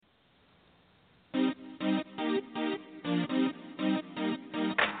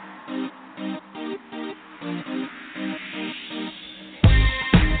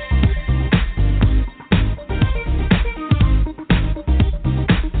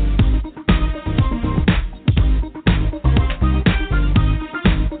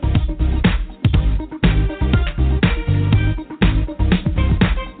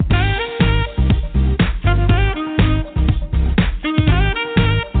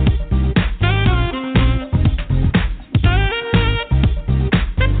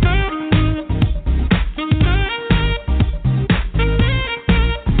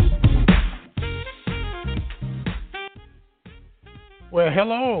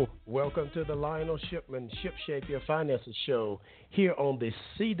Welcome to the Lionel SHIPman Ship Your Finances show here on the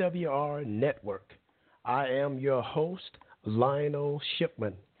CWR network. I am your host, Lionel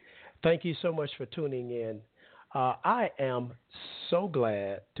SHIPman. Thank you so much for tuning in. I am so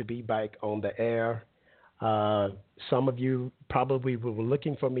glad to be back on the air. Some of you probably were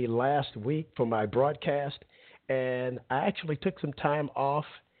looking for me last week for my broadcast, and I actually took some time off,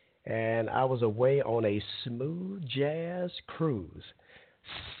 and I was away on a smooth jazz cruise.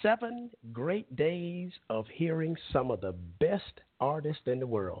 7 great days of hearing some of the best artists in the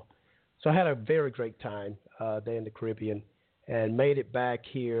world. So I had a very great time there in the Caribbean and made it back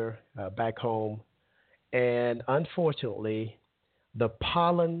here, back home. And unfortunately, the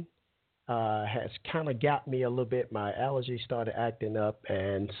pollen has kind of got me a little bit. My allergies started acting up.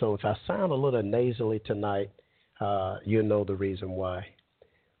 And so if I sound a little nasally tonight, you know the reason why.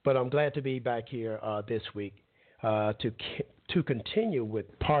 But I'm glad to be back here this week to continue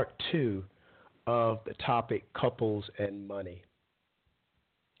with part 2 of the topic, couples and money.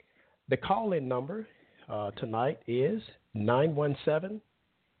 The call-in number tonight is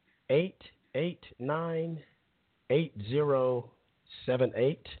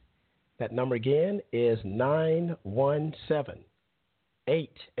 917-889-8078. That number again is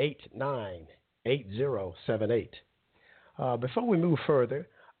 917-889-8078. Before we move further,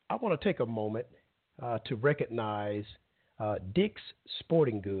 I want to take a moment to recognize Dick's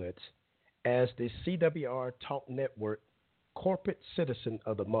Sporting Goods as the CWR Talk Network Corporate Citizen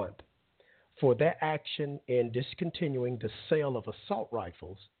of the Month for their action in discontinuing the sale of assault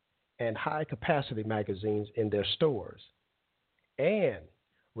rifles and high-capacity magazines in their stores, and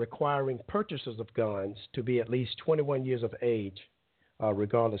requiring purchasers of guns to be at least 21 years of age,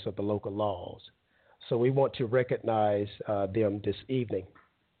 regardless of the local laws. So we want to recognize them this evening.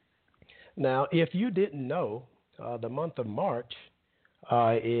 Now, if you didn't know, the month of March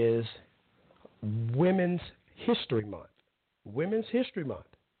is Women's History Month. Women's History Month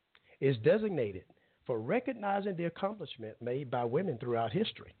is designated for recognizing the accomplishment made by women throughout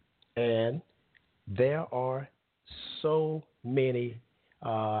history. And there are so many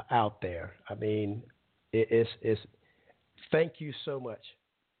out there. I mean, it's thank you so much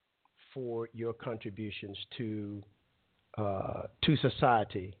for your contributions to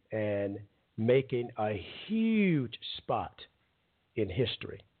society and making a huge spot in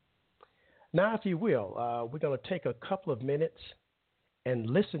history. Now, if you will, we're going to take a couple of minutes and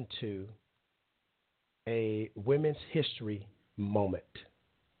listen to a women's history moment.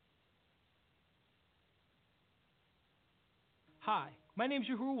 Hi, my name is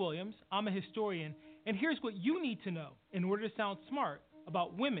Uhuru Williams. I'm a historian, and here's what you need to know in order to sound smart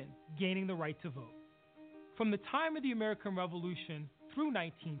about women gaining the right to vote. From the time of the American Revolution through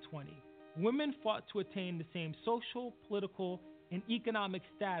 1920, women fought to attain the same social, political, and economic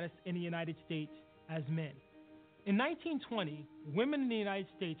status in the United States as men. In 1920, women in the United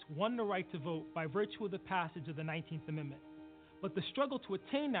States won the right to vote by virtue of the passage of the 19th Amendment. But the struggle to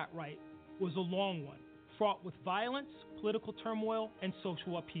attain that right was a long one, fraught with violence, political turmoil, and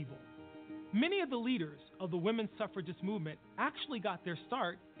social upheaval. Many of the leaders of the women's suffragist movement actually got their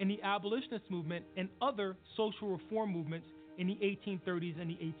start in the abolitionist movement and other social reform movements in the 1830s and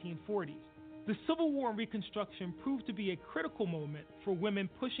the 1840s. The Civil War and Reconstruction proved to be a critical moment for women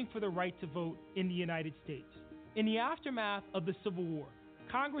pushing for the right to vote in the United States. In the aftermath of the Civil War,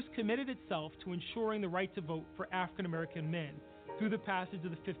 Congress committed itself to ensuring the right to vote for African American men through the passage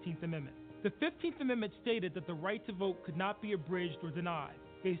of the 15th Amendment. The 15th Amendment stated that the right to vote could not be abridged or denied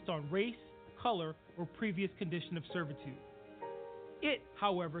based on race, color, or previous condition of servitude. It,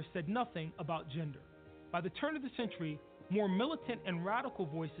 however, said nothing about gender. By the turn of the century, more militant and radical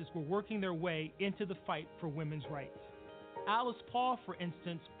voices were working their way into the fight for women's rights. Alice Paul, for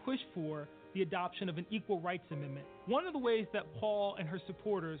instance, pushed for the adoption of an Equal Rights Amendment. One of the ways that Paul and her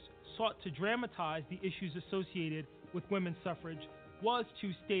supporters sought to dramatize the issues associated with women's suffrage was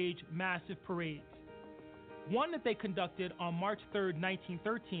to stage massive parades. One that they conducted on March 3,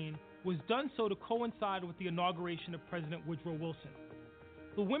 1913, was done so to coincide with the inauguration of President Woodrow Wilson.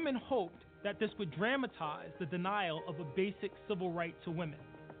 The women hoped that this would dramatize the denial of a basic civil right to women.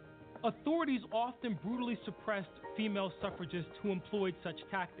 Authorities often brutally suppressed female suffragists who employed such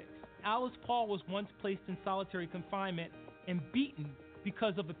tactics. Alice Paul was once placed in solitary confinement and beaten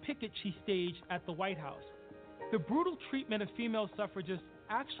because of a picket she staged at the White House. The brutal treatment of female suffragists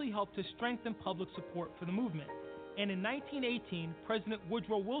actually helped to strengthen public support for the movement. And in 1918, President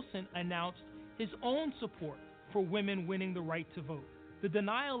Woodrow Wilson announced his own support for women winning the right to vote. The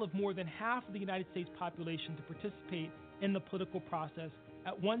denial of more than half of the United States population to participate in the political process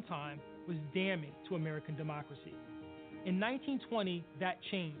at one time was damning to American democracy. In 1920, that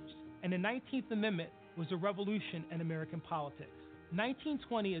changed, and the 19th Amendment was a revolution in American politics.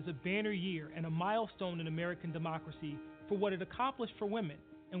 1920 is a banner year and a milestone in American democracy for what it accomplished for women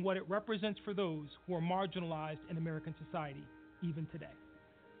and what it represents for those who are marginalized in American society, even today.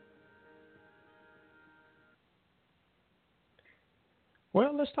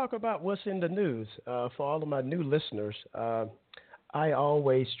 Well, let's talk about what's in the news. For all of my new listeners, I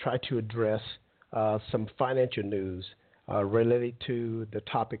always try to address some financial news related to the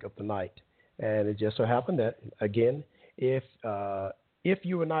topic of the night. And it just so happened that, again, if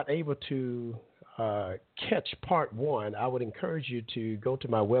you were not able to catch part one, I would encourage you to go to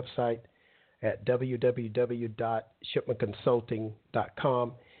my website at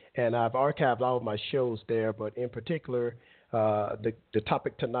www.shipmanconsulting.com. And I've archived all of my shows there, but in particular, the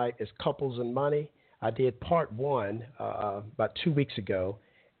topic tonight is couples and money. I did part one about 2 weeks ago,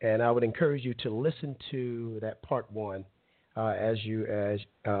 and I would encourage you to listen to that part one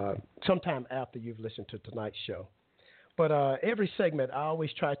sometime after you've listened to tonight's show. But every segment, I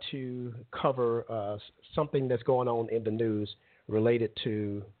always try to cover something that's going on in the news related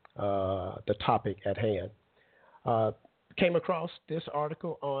to the topic at hand. Came across this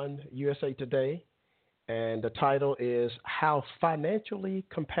article on USA Today, and the title is How financially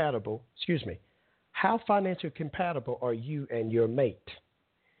compatible are you and your mate?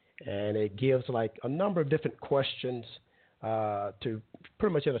 And it gives like a number of different questions to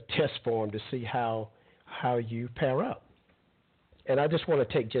pretty much in a test form to see how you pair up. And I just want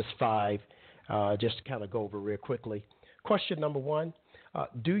to take just 5 just to kind of go over real quickly. Question number 1,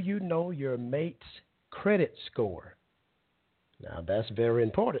 do you know your mate's credit score? Now, that's very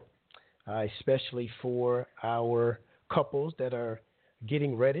important, especially for our couples that are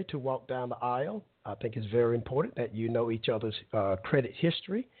getting ready to walk down the aisle. I think it's very important that you know each other's credit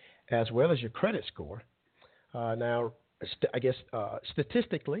history as well as your credit score. Now,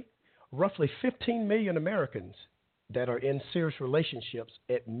 statistically, roughly 15 million Americans that are in serious relationships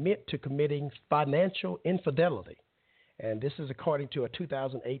admit to committing financial infidelity. And this is according to a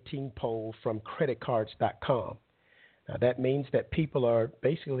 2018 poll from creditcards.com. Now, that means that people are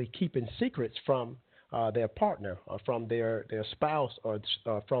basically keeping secrets from their partner or from their spouse or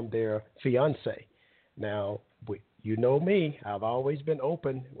from their fiance. Now, you know me, I've always been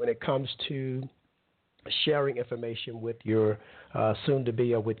open when it comes to sharing information with your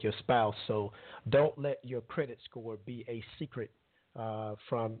soon-to-be or with your spouse. So don't let your credit score be a secret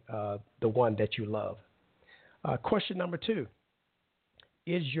from the one that you love. Question number 2,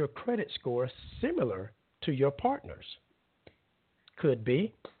 is your credit score similar to your partner's? Could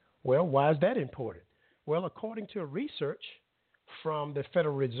be. Well, why is that important? Well, according to research from the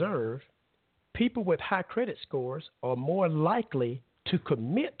Federal Reserve, people with high credit scores are more likely to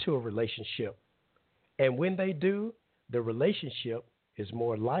commit to a relationship. And when they do, the relationship is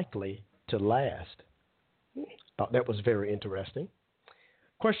more likely to last. Thought that was very interesting.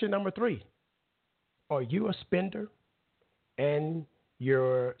 Question number 3, are you a spender and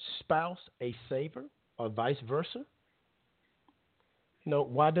your spouse a saver or vice versa?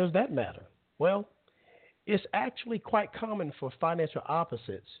 Why does that matter? Well, it's actually quite common for financial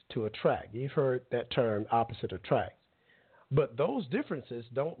opposites to attract. You've heard that term, opposite attract. But those differences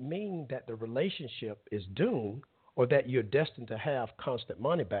don't mean that the relationship is doomed or that you're destined to have constant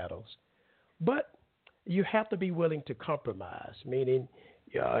money battles. But you have to be willing to compromise, meaning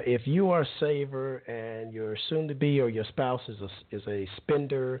if you are a saver and your soon-to-be or your spouse is a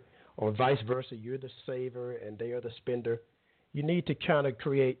spender or vice versa, you're the saver and they are the spender, you need to kind of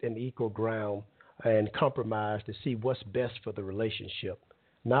create an equal ground and compromise to see what's best for the relationship.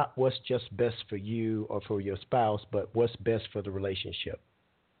 Not what's just best for you or for your spouse, but what's best for the relationship.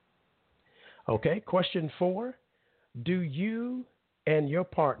 Okay, question 4. Do you and your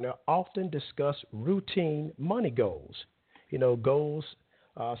partner often discuss routine money goals? Goals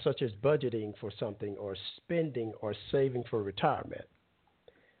such as budgeting for something or spending or saving for retirement.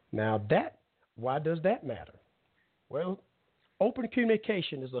 Now, why does that matter? Well, open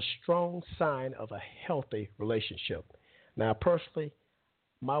communication is a strong sign of a healthy relationship. Now, personally,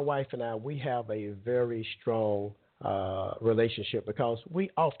 my wife and I, we have a very strong relationship because we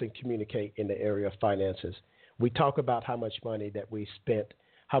often communicate in the area of finances. We talk about how much money that we spent,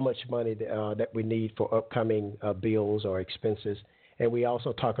 how much money that we need for upcoming bills or expenses, and we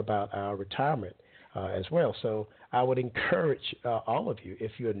also talk about our retirement as well. So I would encourage all of you,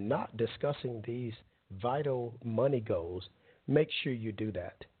 if you're not discussing these vital money goals, make sure you do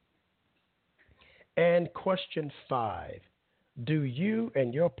that. And question 5. Do you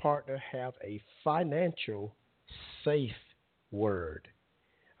and your partner have a financial safe word?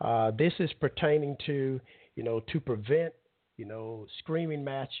 This is pertaining to, to prevent, screaming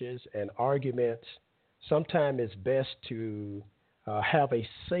matches and arguments, sometimes it's best to have a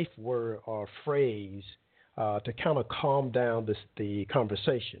safe word or phrase to kind of calm down the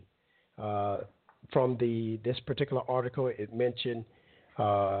conversation. From this particular article, it mentioned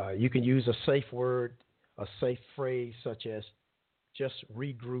you can use a safe word, a safe phrase such as just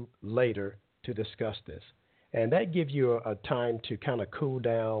regroup later to discuss this. And that gives you a time to kind of cool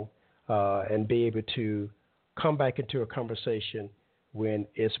down and be able to come back into a conversation when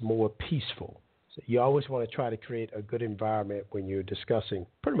it's more peaceful. So you always want to try to create a good environment when you're discussing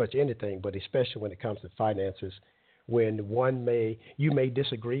pretty much anything, but especially when it comes to finances, when you may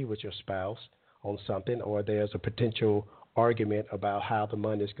disagree with your spouse on something, or there's a potential argument about how the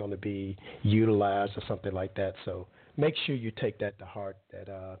money is going to be utilized or something like that. So make sure you take that to heart,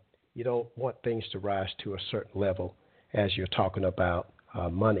 that you don't want things to rise to a certain level as you're talking about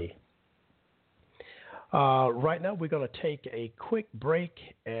money. Right now, we're going to take a quick break,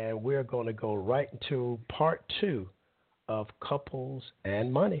 and we're going to go right into part 2 of Couples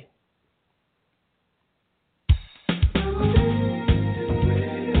and Money.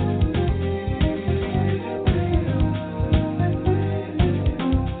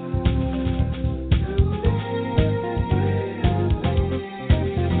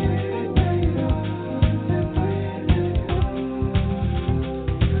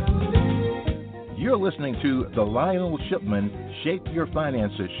 You're listening to the Lionel Shipman Shape Your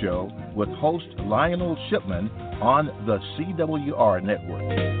Finances show with host Lionel Shipman on the CWR network.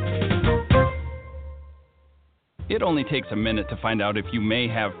 It only takes a minute to find out if you may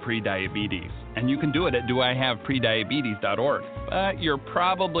have prediabetes, and you can do it at doihaveprediabetes.org. But you're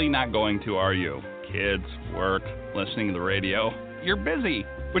probably not going to, are you? Kids, work, listening to the radio. You're busy,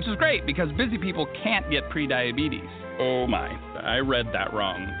 which is great because busy people can't get prediabetes. Oh my, I read that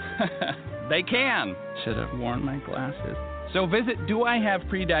wrong. They can. Should have worn my glasses. So visit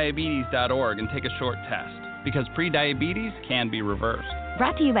doihaveprediabetes.org and take a short test, because prediabetes can be reversed.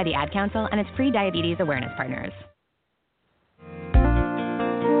 Brought to you by the Ad Council and its Pre-Diabetes Awareness Partners.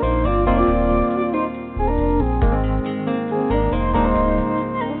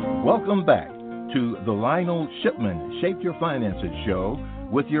 Welcome back to the Lionel Shipman Shape Your Finances show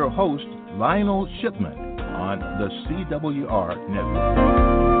with your host, Lionel Shipman, on the CWR network.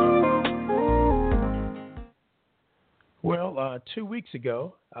 Well, 2 weeks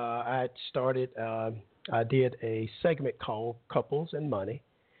ago, I did a segment called Couples and Money,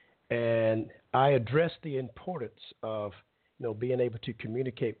 and I addressed the importance of, being able to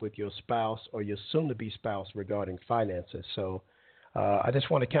communicate with your spouse or your soon-to-be spouse regarding finances. So I just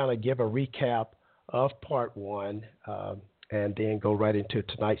want to kind of give a recap of part 1 and then go right into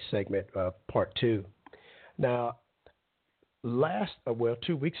tonight's segment, part 2. Now,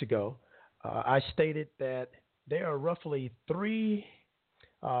 2 weeks ago, I stated that there are roughly 3,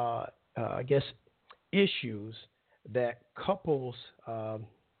 issues that couples,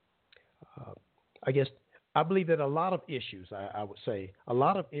 I believe that a lot of issues, I would say, a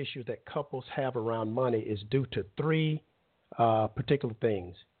lot of issues that couples have around money is due to 3 particular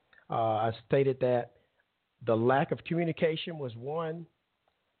things. I stated that the lack of communication was 1,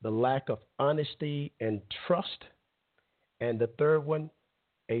 the lack of honesty and trust, and the third one,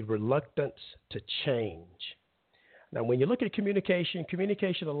 a reluctance to change. Now, when you look at communication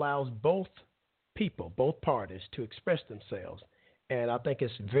allows both people, both parties, to express themselves. And I think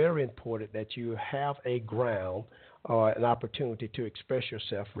it's very important that you have a ground or an opportunity to express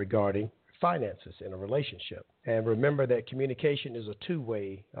yourself regarding finances in a relationship. And remember that communication is a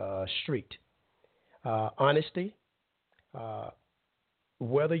two-way street. Honesty,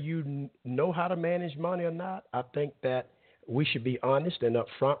 whether you know how to manage money or not, I think that we should be honest and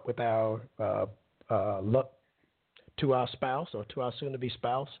upfront with our to our spouse or to our soon-to-be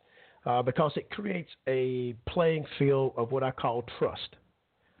spouse, because it creates a playing field of what I call trust.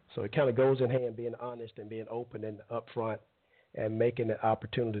 So it kind of goes in hand, being honest and being open and upfront and making the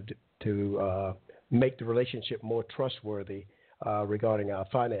opportunity to make the relationship more trustworthy regarding our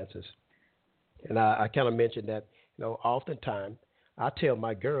finances. And I kind of mentioned that, oftentimes I tell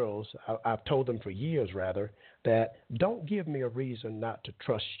my girls, I've told them for years rather, that don't give me a reason not to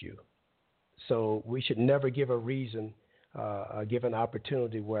trust you. So we should never give a reason, give an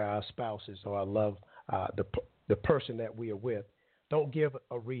opportunity where our spouses or our love, the person that we are with, don't give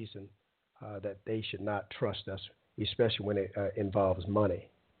a reason that they should not trust us, especially when it involves money.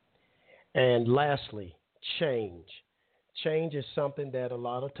 And lastly, change. Change is something that a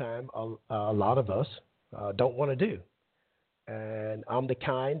lot of time, a lot of us don't want to do. And I'm the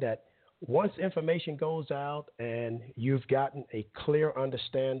kind that once information goes out and you've gotten a clear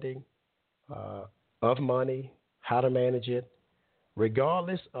understanding of money, how to manage it,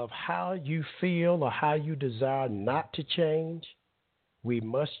 regardless of how you feel or how you desire not to change, we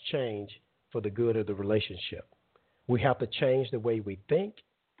must change for the good of the relationship. We have to change the way we think,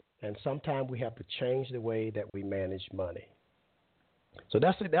 and sometimes we have to change the way that we manage money. So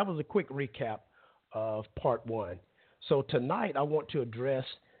that was a quick recap of part one. So tonight I want to address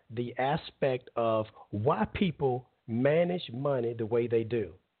the aspect of why people manage money the way they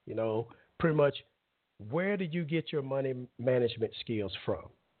do. You know, pretty much, where did you get your money management skills from?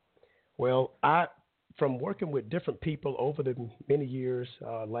 Well, from working with different people over the many years,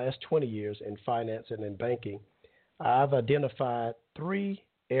 last 20 years in finance and in banking, I've identified three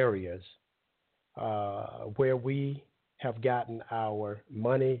areas where we have gotten our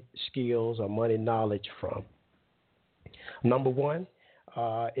money skills or money knowledge from. Number one,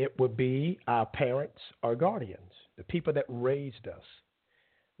 it would be our parents or guardians, the people that raised us.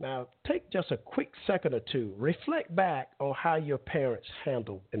 Now, take just a quick second or two. Reflect back on how your parents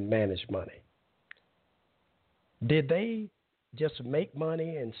handled and managed money. Did they just make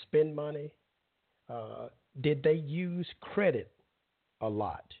money and spend money? Did they use credit a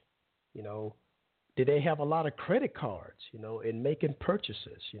lot? You know, did they have a lot of credit cards, you know, in making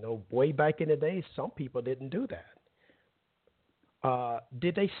purchases? You know, way back in the day, some people didn't do that.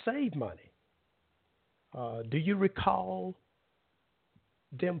 Did they save money? Do you recall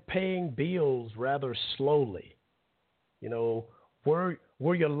them paying bills rather slowly? You know, were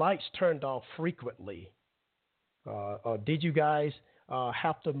your lights turned off frequently? Or did you guys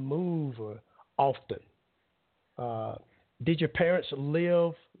have to move often? Did your parents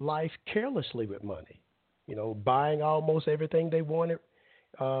live life carelessly with money? You know, buying almost everything they wanted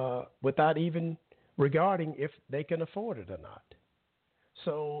without even regarding if they can afford it or not.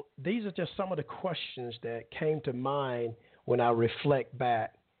 So these are just some of the questions that came to mind when I reflect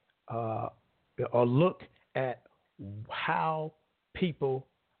back or look at how people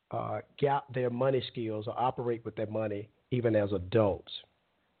got their money skills or operate with their money even as adults.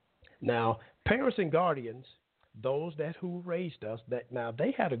 Now, parents and guardians, those who raised us,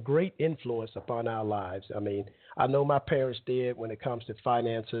 they had a great influence upon our lives. I mean, I know my parents did when it comes to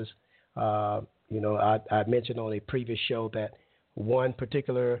finances. You know, I mentioned on a previous show that one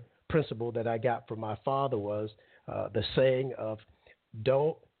particular principle that I got from my father was the saying of,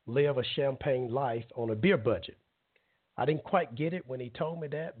 don't live a champagne life on a beer budget. I didn't quite get it when he told me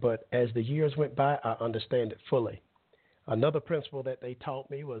that, but as the years went by, I understand it fully. Another principle that they taught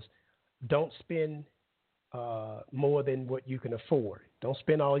me was, don't spend more than what you can afford. Don't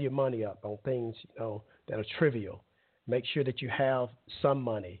spend all your money up on things, you know, that are trivial. Make sure that you have some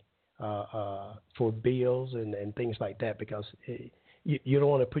money for bills and things like that, because you don't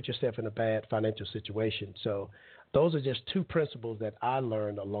want to put yourself in a bad financial situation. So those are just two principles that I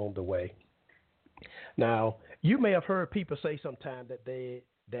learned along the way. Now, you may have heard people say sometime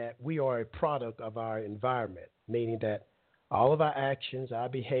that we are a product of our environment, meaning that all of our actions, our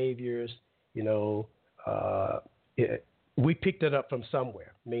behaviors, you know, we picked it up from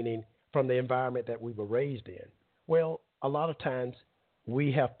somewhere, meaning from the environment that we were raised in. Well, a lot of times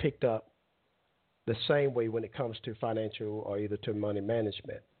we have picked up the same way when it comes to financial or either to money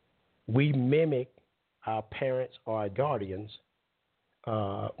management. We mimic our parents or our guardians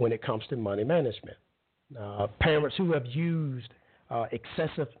when it comes to money management. Parents who have used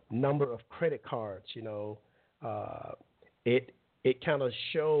excessive number of credit cards, you know, it kind of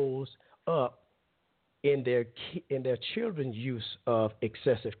shows up in their children's use of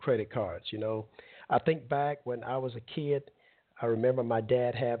excessive credit cards. You know, I think back when I was a kid, I remember my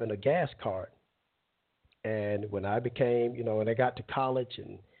dad having a gas card. And when I became, you know, when I got to college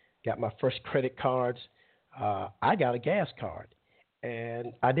and got my first credit cards, I got a gas card.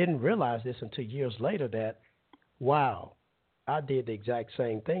 And I didn't realize this until years later that, wow, I did the exact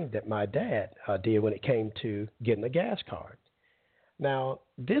same thing that my dad did when it came to getting a gas card. Now,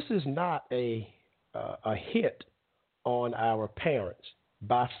 this is not a hit on our parents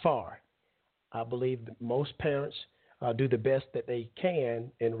by far. I believe that most parents do the best that they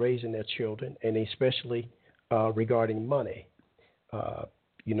can in raising their children, and especially regarding money.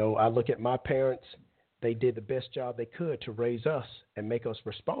 You know, I look at my parents. They did the best job they could to raise us and make us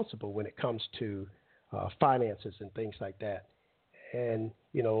responsible when it comes to finances and things like that. And,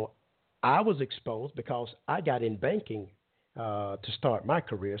 you know, I was exposed because I got in banking to start my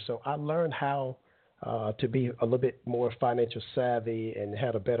career. So I learned how to be a little bit more financial savvy and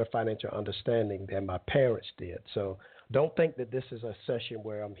had a better financial understanding than my parents did. So don't think that this is a session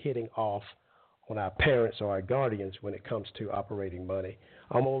where I'm hitting off on our parents or our guardians when it comes to operating money.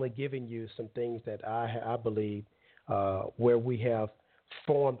 I'm only giving you some things that I believe where we have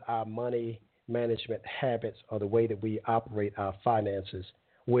formed our money management habits or the way that we operate our finances,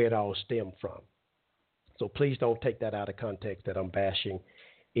 where it all stemmed from. So please don't take that out of context that I'm bashing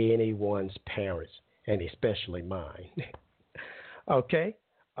anyone's parents, and especially mine. Okay?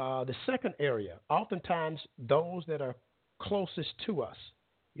 The second area, oftentimes those that are closest to us,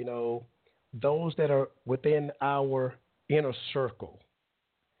 those that are within our inner circle,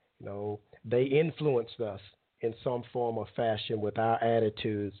 they influenced us in some form or fashion with our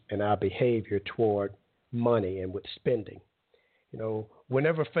attitudes and our behavior toward money and with spending.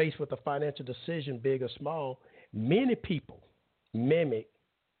 Whenever faced with a financial decision, big or small, many people mimic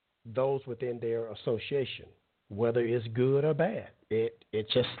those within their association, whether it's good or bad. It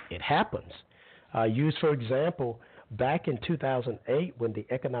happens. Use, for example, back in 2008 when the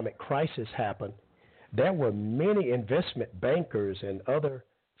economic crisis happened, there were many investment bankers and other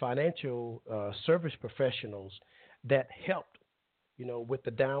financial service professionals that helped, with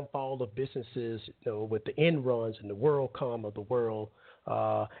the downfall of businesses, with the end runs and the WorldCom of the world,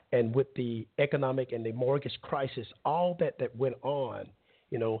 and with the economic and the mortgage crisis, all that went on,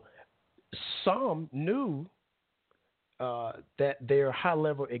 some knew that their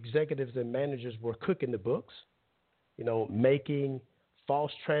high-level executives and managers were cooking the books, making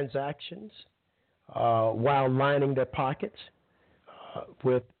false transactions while lining their pockets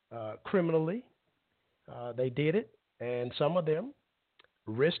with criminally. They did it, and some of them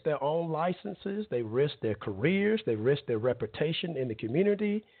risked their own licenses. They risked their careers. They risked their reputation in the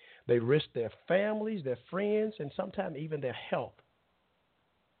community. They risked their families, their friends, and sometimes even their health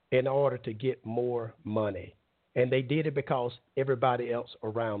in order to get more money. And they did it because everybody else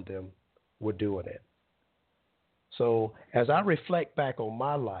around them were doing it. So as I reflect back on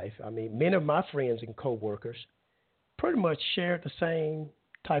my life, many of my friends and coworkers pretty much shared the same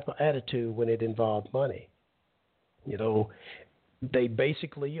type of attitude when it involved money. We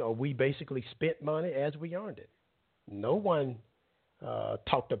basically spent money as we earned it. No one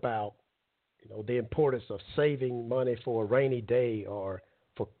talked about, the importance of saving money for a rainy day or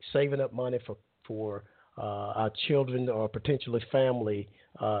for saving up money for our children or potentially family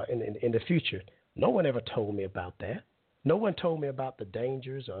in the future. No one ever told me about that. No one told me about the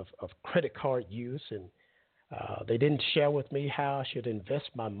dangers of credit card use, and they didn't share with me how I should invest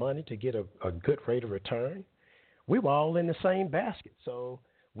my money to get a good rate of return. We were all in the same basket, so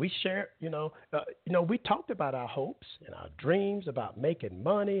we shared. We talked about our hopes and our dreams about making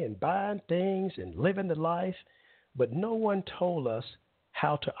money and buying things and living the life, but no one told us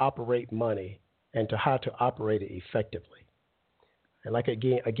how to operate money and how to operate it effectively. And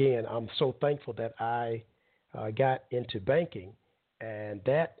again, I'm so thankful that I got into banking, and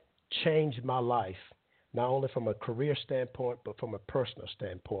that changed my life, not only from a career standpoint, but from a personal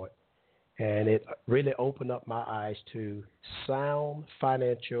standpoint. And it really opened up my eyes to sound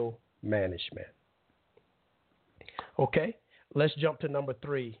financial management. Okay, let's jump to number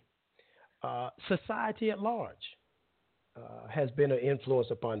 3. Society at large has been an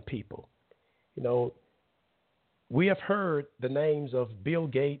influence upon people. We have heard the names of Bill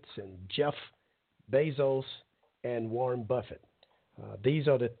Gates and Jeff Bezos and Warren Buffett. These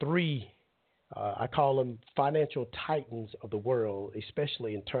are the 3, I call them financial titans of the world,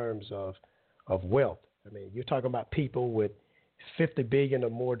 especially in terms of wealth. You're talking about people with $50 billion or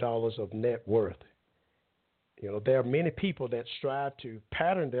more of net worth. There are many people that strive to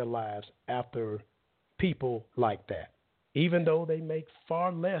pattern their lives after people like that, even though they make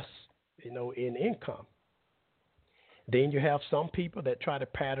far less, in income. Then you have some people that try to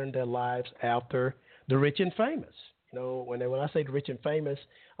pattern their lives after the rich and famous. When I say the rich and famous,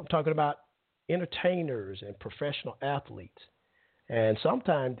 I'm talking about entertainers and professional athletes. And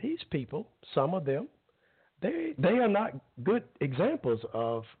sometimes these people, some of them, they are not good examples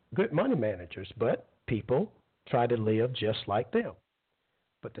of good money managers, but people try to live just like them.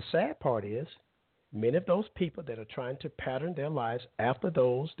 But the sad part is, many of those people that are trying to pattern their lives after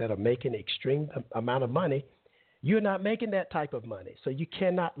those that are making extreme amount of money, you're not making that type of money, so you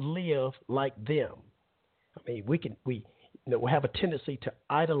cannot live like them. We have a tendency to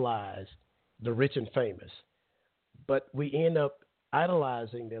idolize the rich and famous, but we end up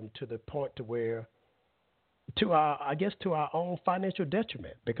idolizing them to the point to where, to our own financial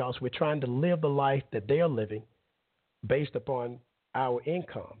detriment, because we're trying to live the life that they are living based upon our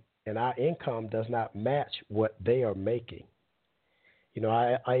income, and our income does not match what they are making.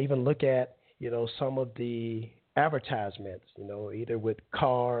 I even look at, some of the advertisements, either with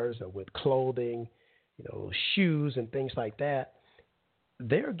cars or with clothing, shoes and things like that.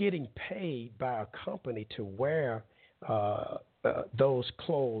 They're getting paid by a company to wear those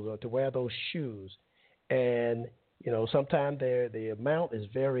clothes or to wear those shoes. And Sometimes the amount is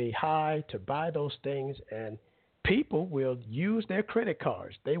very high to buy those things, and people will use their credit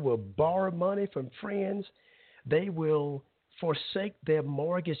cards. They will borrow money from friends. They will forsake their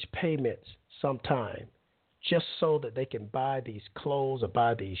mortgage payments sometime just so that they can buy these clothes or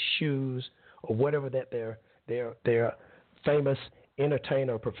buy these shoes or whatever that their famous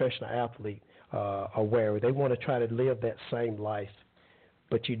entertainer or professional athlete are wearing. They want to try to live that same life,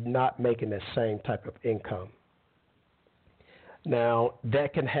 but you're not making the same type of income. Now,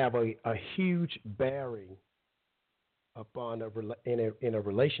 that can have a huge bearing upon in a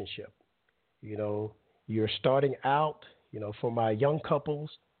relationship. You're starting out, for my young couples,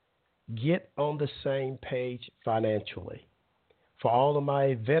 get on the same page financially. For all of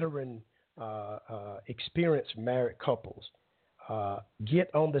my veteran, experienced married couples, get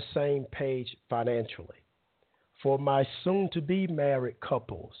on the same page financially. For my soon-to-be married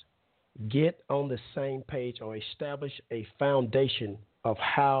couples, get on the same page or establish a foundation of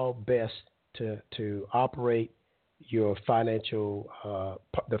how best to operate your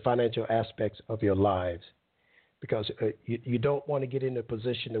the financial aspects of your lives, because you don't want to get in a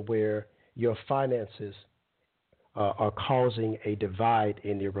position where your finances are causing a divide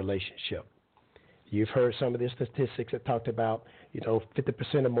in your relationship. You've heard some of the statistics that talked about,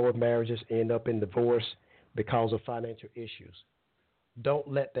 50% or more of marriages end up in divorce because of financial issues. Don't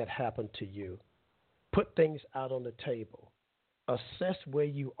let that happen to you. Put things out on the table. Assess where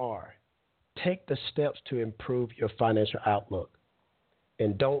you are. Take the steps to improve your financial outlook.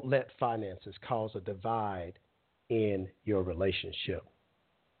 And don't let finances cause a divide in your relationship.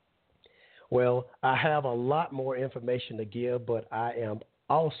 Well, I have a lot more information to give, but I am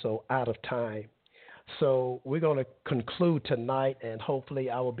also out of time. So we're going to conclude tonight, and hopefully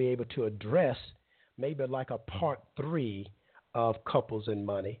I will be able to address maybe like a part 3 of couples and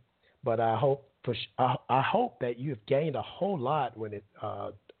money. But I hope that you've gained a whole lot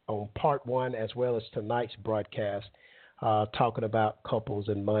on part 1 as well as tonight's broadcast, talking about couples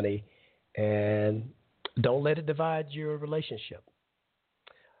and money, and don't let it divide your relationship.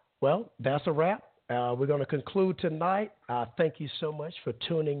 Well, that's a wrap. We're going to conclude tonight. Thank you so much for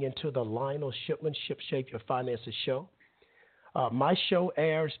tuning into the Lionel SHIPman ShipShape Your Finances show. My show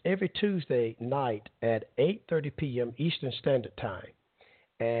airs every Tuesday night at 8:30 p.m. Eastern Standard Time.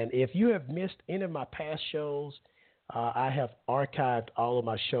 And if you have missed any of my past shows, I have archived all of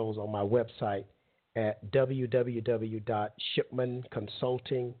my shows on my website at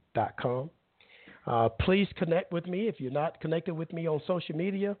www.shipmanconsulting.com. Please connect with me. If you're not connected with me on social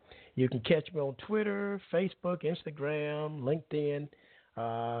media, you can catch me on Twitter, Facebook, Instagram, LinkedIn.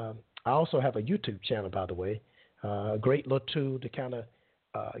 I also have a YouTube channel, by the way. A great little tool to kind of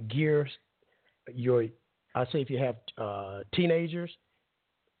gear if you have teenagers,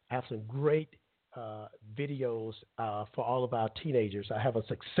 I have some great videos for all of our teenagers. I have a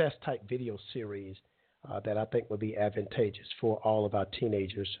success type video series that I think will be advantageous for all of our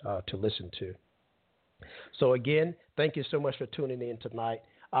teenagers to listen to. So again, thank you so much for tuning in tonight.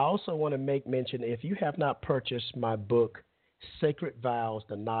 I also want to make mention, if you have not purchased my book, Sacred Vows,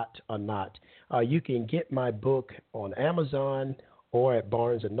 The Knot or Not, you can get my book on Amazon or at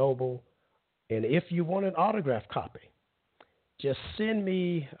Barnes & Noble. And if you want an autographed copy, just send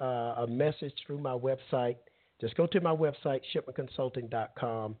me a message through my website. Just go to my website,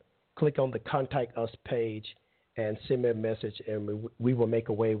 shipmanconsulting.com, click on the Contact Us page, and send me a message, and we will make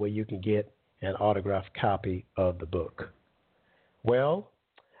a way where you can get an autographed copy of the book. Well,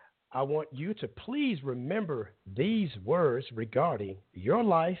 I want you to please remember these words regarding your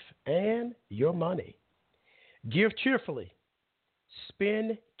life and your money. Give cheerfully,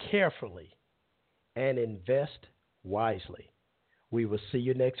 spend carefully, and invest wisely. We will see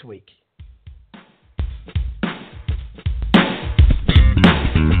you next week.